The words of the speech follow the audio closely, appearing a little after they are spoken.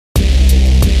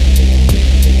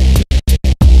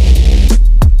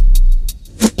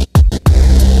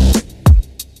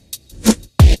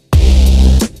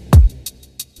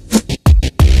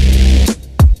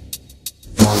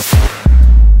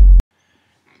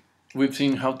We've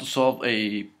seen how to solve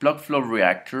a plug flow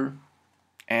reactor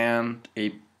and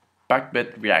a packed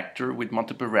bed reactor with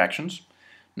multiple reactions.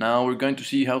 Now we're going to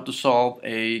see how to solve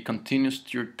a continuous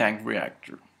stirred tank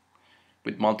reactor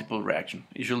with multiple reactions.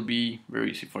 It should be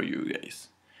very easy for you guys.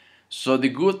 So the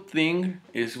good thing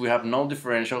is we have no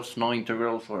differentials, no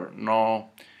integrals, or no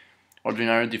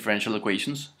ordinary differential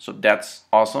equations. So that's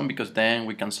awesome because then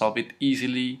we can solve it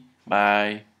easily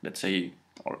by, let's say,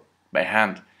 or by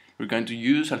hand. We're going to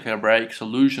use algebraic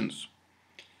solutions.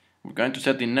 We're going to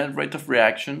set the net rate of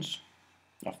reactions,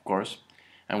 of course,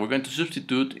 and we're going to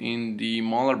substitute in the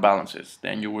molar balances.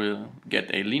 Then you will get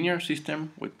a linear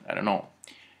system with, I don't know,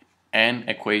 n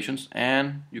equations,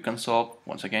 and you can solve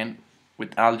once again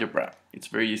with algebra. It's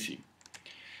very easy.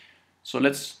 So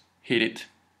let's hit it.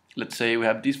 Let's say we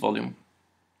have this volume,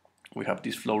 we have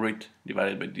this flow rate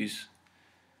divided by this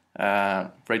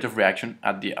rate of reaction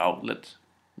at the outlet.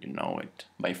 You know it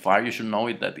by far. You should know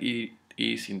it that it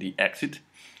is in the exit.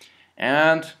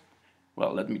 And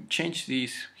well, let me change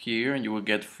this here, and you will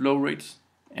get flow rates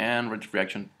and rate of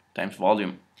reaction times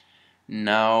volume.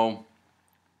 Now,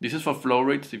 this is for flow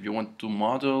rates. If you want to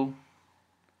model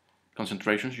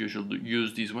concentrations, you should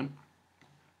use this one.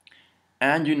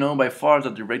 And you know by far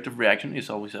that the rate of reaction is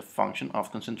always a function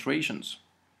of concentrations.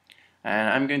 And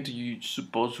I'm going to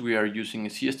suppose we are using a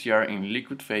CSTR in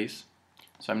liquid phase,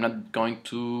 so I'm not going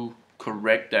to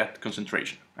correct that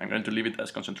concentration. I'm going to leave it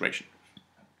as concentration.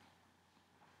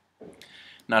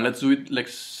 Now let's do it.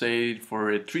 Let's say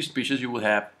for three species you will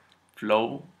have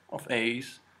flow of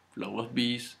A's, flow of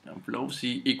B's, and flow of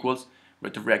C equals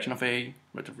rate of reaction of A,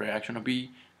 rate of reaction of B,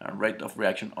 and rate of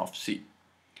reaction of C.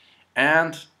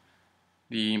 And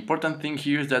the important thing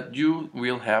here is that you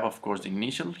will have, of course, the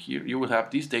initial here. You will have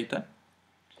this data.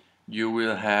 You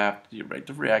will have the rate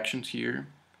of reactions here.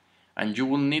 And you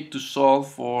will need to solve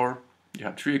for, you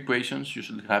have three equations. You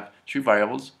should have three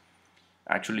variables.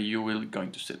 Actually, you will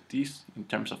going to set this in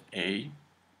terms of A,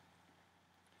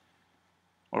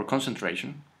 or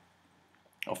concentration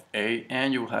of A,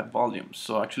 and you will have volume.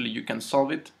 So actually you can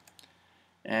solve it.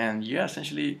 And yeah,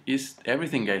 essentially is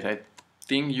everything, guys. I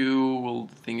think you will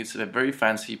think it's a very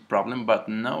fancy problem, but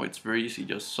no, it's very easy.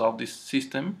 Just solve this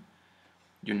system.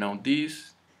 You know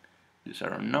these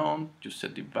are unknown. You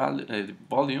set the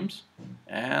volumes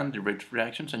and the rate of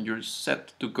reactions, and you're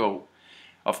set to go.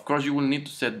 Of course, you will need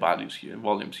to set values here,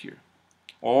 volumes here,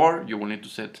 or you will need to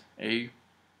set a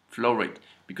flow rate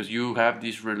because you have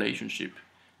this relationship.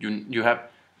 You have,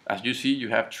 as you see, you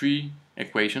have three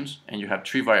equations and you have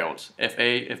three variables: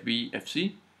 FA, FB,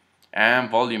 FC, and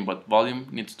volume. But volume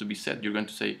needs to be set. You're going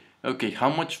to say, okay, how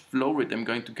much flow rate I'm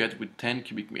going to get with 10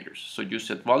 cubic meters? So you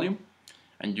set volume,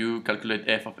 and you calculate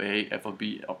F of A, F of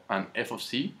B, and F of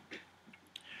C.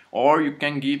 Or you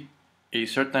can give a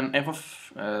certain F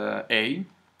of A,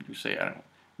 you say, I don't know,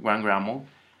 1 gram mole,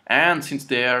 and since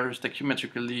they are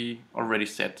stoichiometrically already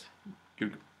set,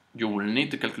 you will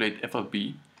need to calculate F of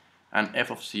B and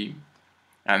F of C,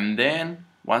 and then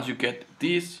once you get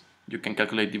this, you can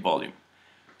calculate the volume.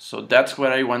 So that's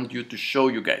what I want you to show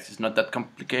you guys. It's not that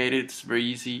complicated, it's very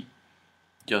easy.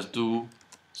 Just do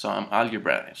some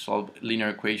algebra and solve linear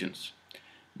equations.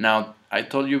 Now, I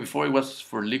told you before it was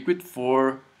for liquid.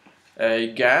 For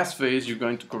a gas phase, you're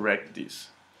going to correct this.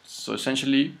 So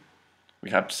essentially, we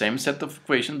have same set of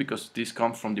equations because this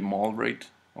comes from the mole rate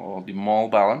or the mole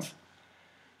balance.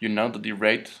 You know that the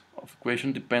rate of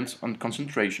equation depends on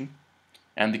concentration,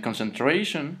 and the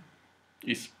concentration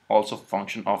is also a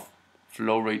function of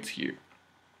flow rates here.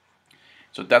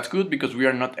 So that's good because we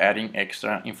are not adding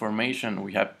extra information.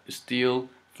 We have still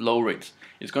flow rates.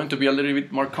 It's going to be a little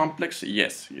bit more complex.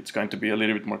 Yes, it's going to be a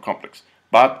little bit more complex,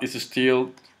 but it's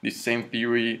still the same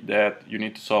theory that you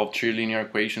need to solve three linear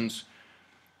equations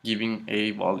giving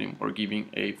a volume or giving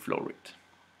a flow rate.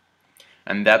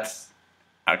 And that's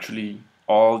actually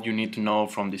all you need to know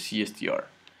from the CSTR.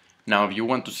 Now, if you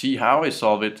want to see how I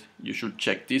solve it, you should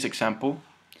check this example.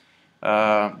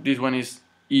 This one is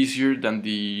easier than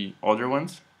the other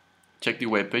ones. Check the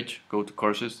webpage, go to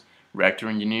courses, Reactor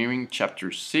Engineering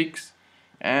Chapter 6,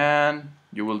 and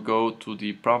you will go to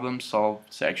the problem solve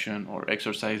section or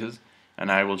exercises,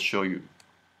 and I will show you.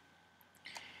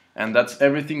 And that's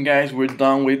everything, guys. We're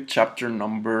done with chapter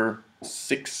number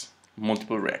 6,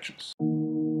 multiple reactions.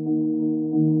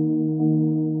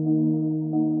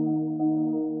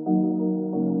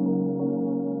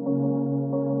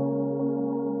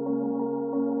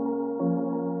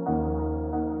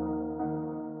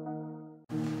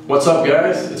 What's up,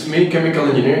 guys? It's me, Chemical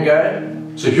Engineering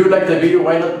Guy. So if you like the video,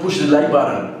 why not push the like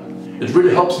button? It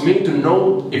really helps me to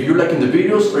know if you're liking the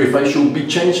videos or if I should be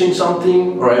changing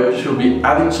something or I should be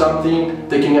adding something,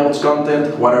 taking out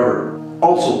content, whatever.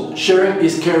 Also, sharing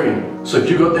is caring. So if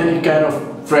you got any kind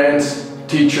of friends,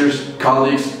 teachers,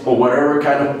 colleagues, or whatever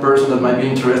kind of person that might be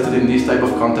interested in this type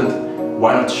of content,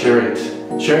 why not share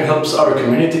it? Sharing helps our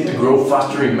community to grow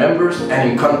faster in members and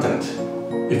in content.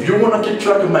 If you want to keep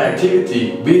track of my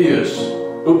activity, videos,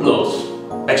 uploads,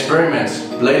 experiments,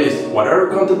 playlists,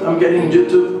 whatever content I'm getting on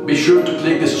YouTube, be sure to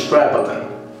click the subscribe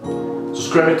button.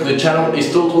 Subscribing to the channel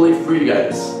is totally free,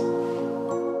 guys.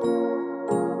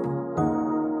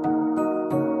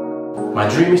 My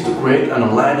dream is to create an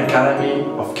online academy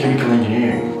of chemical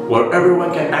engineering, where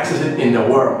everyone can access it in the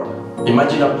world.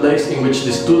 Imagine a place in which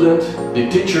the student, the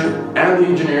teacher, and the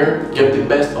engineer get the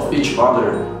best of each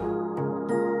other.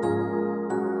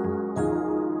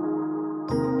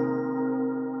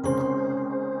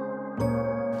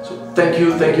 So thank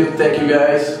you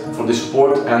guys for the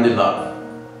support and the love.